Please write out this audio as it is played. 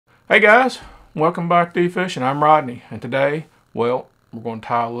Hey guys, welcome back to eFishin. I'm Rodney, and today, well, we're going to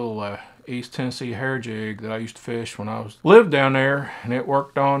tie a little East Tennessee hair jig that I used to fish when I lived down there, and it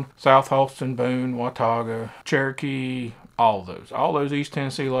worked on South Holston, Boone, Watauga, Cherokee, all those East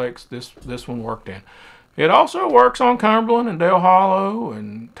Tennessee lakes. This one worked in. It also works on Cumberland and Dale Hollow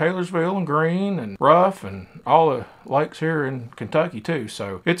and Taylorsville and Green and Ruff and all the lakes here in Kentucky too.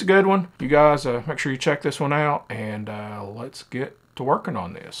 So it's a good one. You guys make sure you check this one out, and let's get to working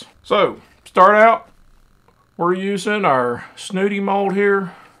on this. So start out, we're using our snootie mold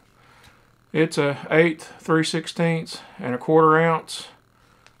here. It's a 1/8, 3/16 and a 1/4 ounce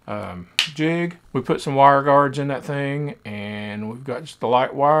jig. We put some wire guards in that thing, and we've got just the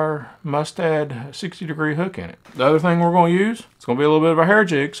light wire mustad 60-degree hook in it. The other thing we're going to use, it's going to be a little bit of a hair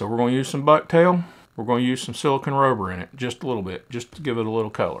jig, so we're going to use some bucktail. We're going to use some silicone rubber in it, just a little bit, just to give it a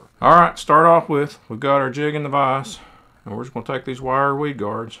little color. All right, start off with, we've got our jig in the vise, and we're just going to take these wire weed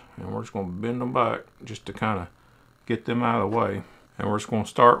guards, and we're just going to bend them back just to kind of get them out of the way. And we're just going to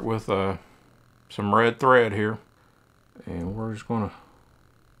start with some red thread here, and we're just going to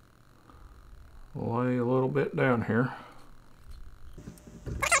lay a little bit down here.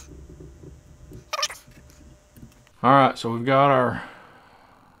 Alright, so we've got our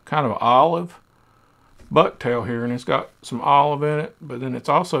kind of olive bucktail here, and it's got some olive in it, but then it's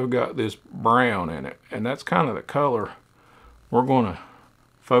also got this brown in it, and that's kind of the color we're going to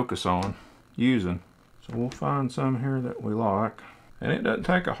focus on using. So we'll find some here that we like, and it doesn't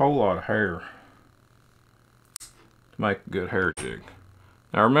take a whole lot of hair to make a good hair jig.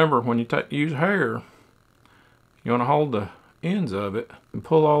 Now remember, when you use hair, you want to hold the ends of it and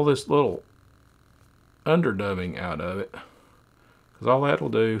pull all this little underdubbing out of it, because all that will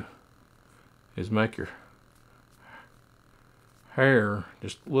do is make your hair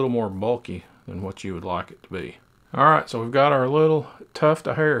just a little more bulky than what you would like it to be. Alright, so we've got our little tuft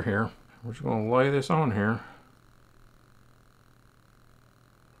of hair here. We're just going to lay this on here.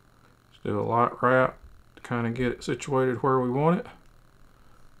 Just do a light wrap to kind of get it situated where we want it.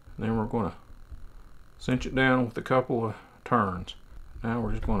 And then we're going to cinch it down with a couple of turns. Now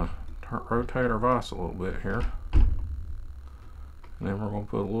we're just going to rotate our vise a little bit here. And then we're going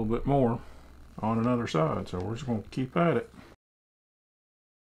to put a little bit more on another side. So we're just going to keep at it.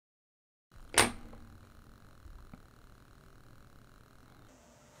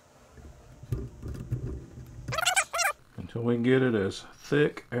 Until we get it as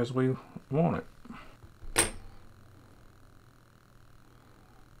thick as we want it.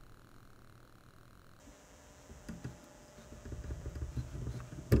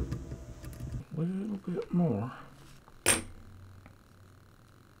 A little bit more.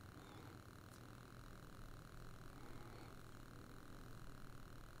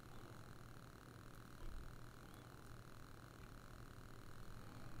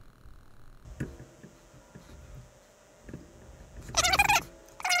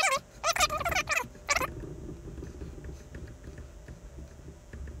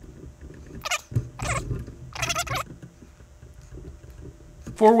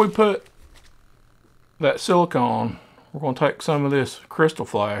 Before we put that silicone, we're going to take some of this crystal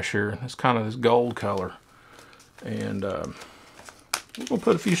flash here. It's kind of this gold color, and we're going to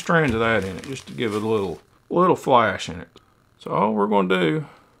put a few strands of that in it just to give it a little flash in it. So all we're going to do,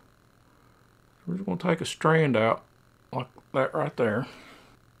 we're just going to take a strand out like that right there.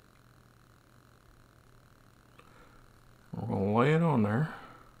 We're going to lay it on there.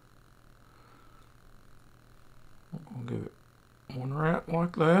 We're going to give it one wrap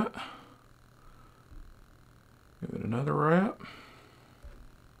like that. Give it another wrap.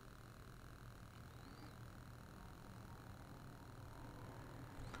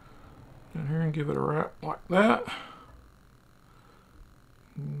 Down here and give it a wrap like that.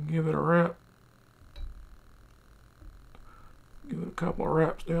 Give it a wrap. Give it a couple of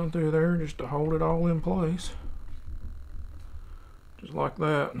wraps down through there just to hold it all in place. Just like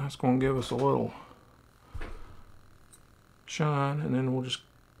that, and that's going to give us a little shine, and then we'll just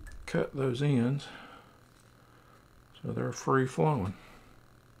cut those ends so they're free flowing,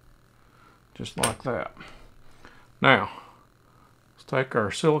 just like that. Now let's take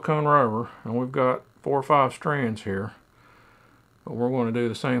our silicone rubber, and we've got 4 or 5 strands here, but we're going to do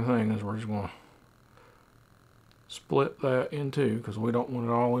the same thing. As we're just going to split that in two, because we don't want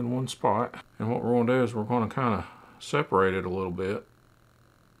it all in one spot. And what we're going to do is we're going to kind of separate it a little bit.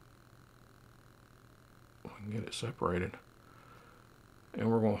 We can get it separated. And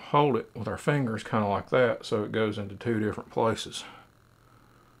we're going to hold it with our fingers kind of like that, so it goes into 2 different places.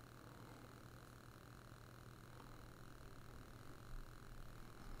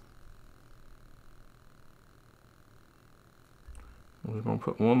 We're going to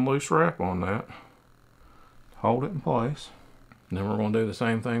put one loose wrap on that to hold it in place. And then we're going to do the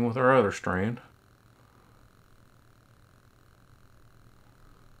same thing with our other strand.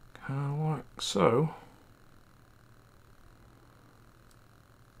 Kind of like so.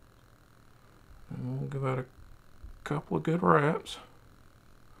 And we'll give that a couple of good wraps.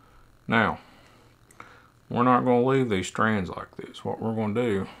 Now, we're not going to leave these strands like this. What we're going to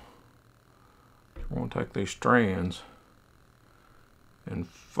do is we're going to take these strands and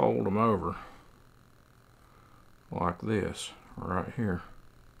fold them over like this right here.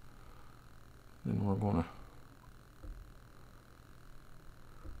 Then we're going to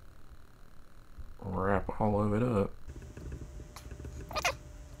wrap all of it up.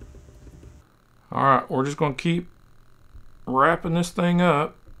 Alright, we're just going to keep wrapping this thing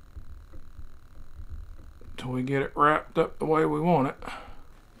up until we get it wrapped up the way we want it.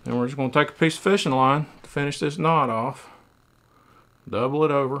 Then we're just going to take a piece of fishing line to finish this knot off. Double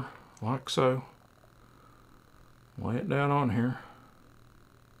it over like so. Lay it down on here.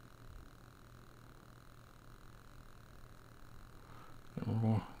 And we're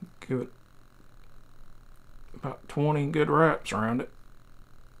going to give it about 20 good wraps around it.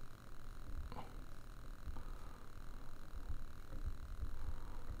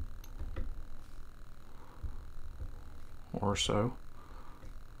 Or so.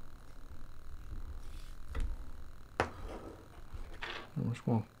 We're just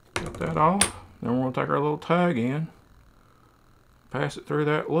going to cut that off. Then we're going to take our little tag in, pass it through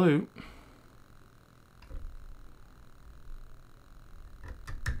that loop.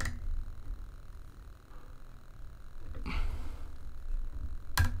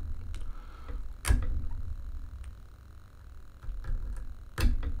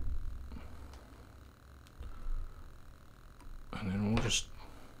 And then we'll just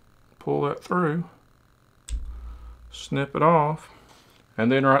pull that through, snip it off.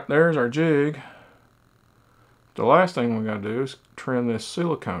 And then right there's our jig. The last thing we got to do is trim this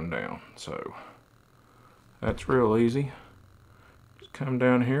silicone down. So that's real easy. Just come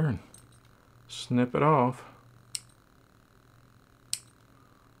down here and snip it off.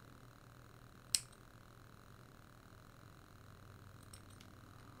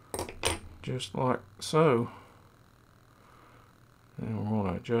 Just like so. And we're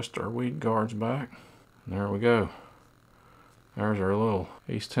going to adjust our weed guards back. And there we go. There's our little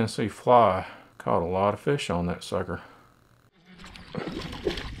East Tennessee fly. Caught a lot of fish on that sucker.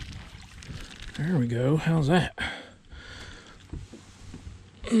 There we go. How's that?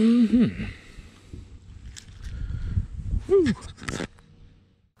 Woo. So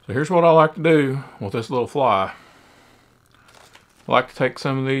here's what I like to do with this little fly. I like to take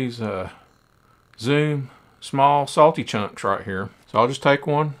some of these Zoom small salty chunks right here. So I'll just take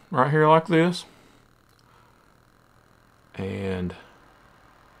one right here like this and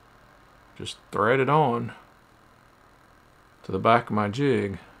just thread it on to the back of my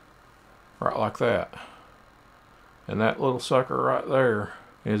jig right like that. And that little sucker right there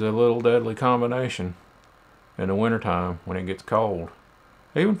is a little deadly combination in the wintertime when it gets cold.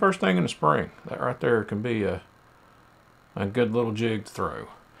 Even first thing in the spring, that right there can be a good little jig to throw.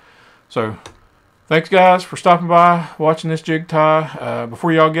 So thanks guys for stopping by, watching this jig tie.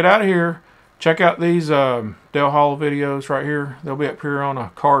 Before y'all get out of here, check out these Dale Hollow videos right here. They'll be up here on a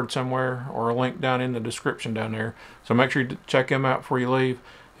card somewhere or a link down in the description down there. So make sure you check them out before you leave.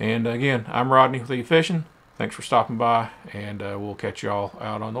 And again, I'm Rodney with eFishin. Thanks for stopping by, and we'll catch y'all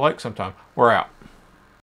out on the lake sometime. We're out.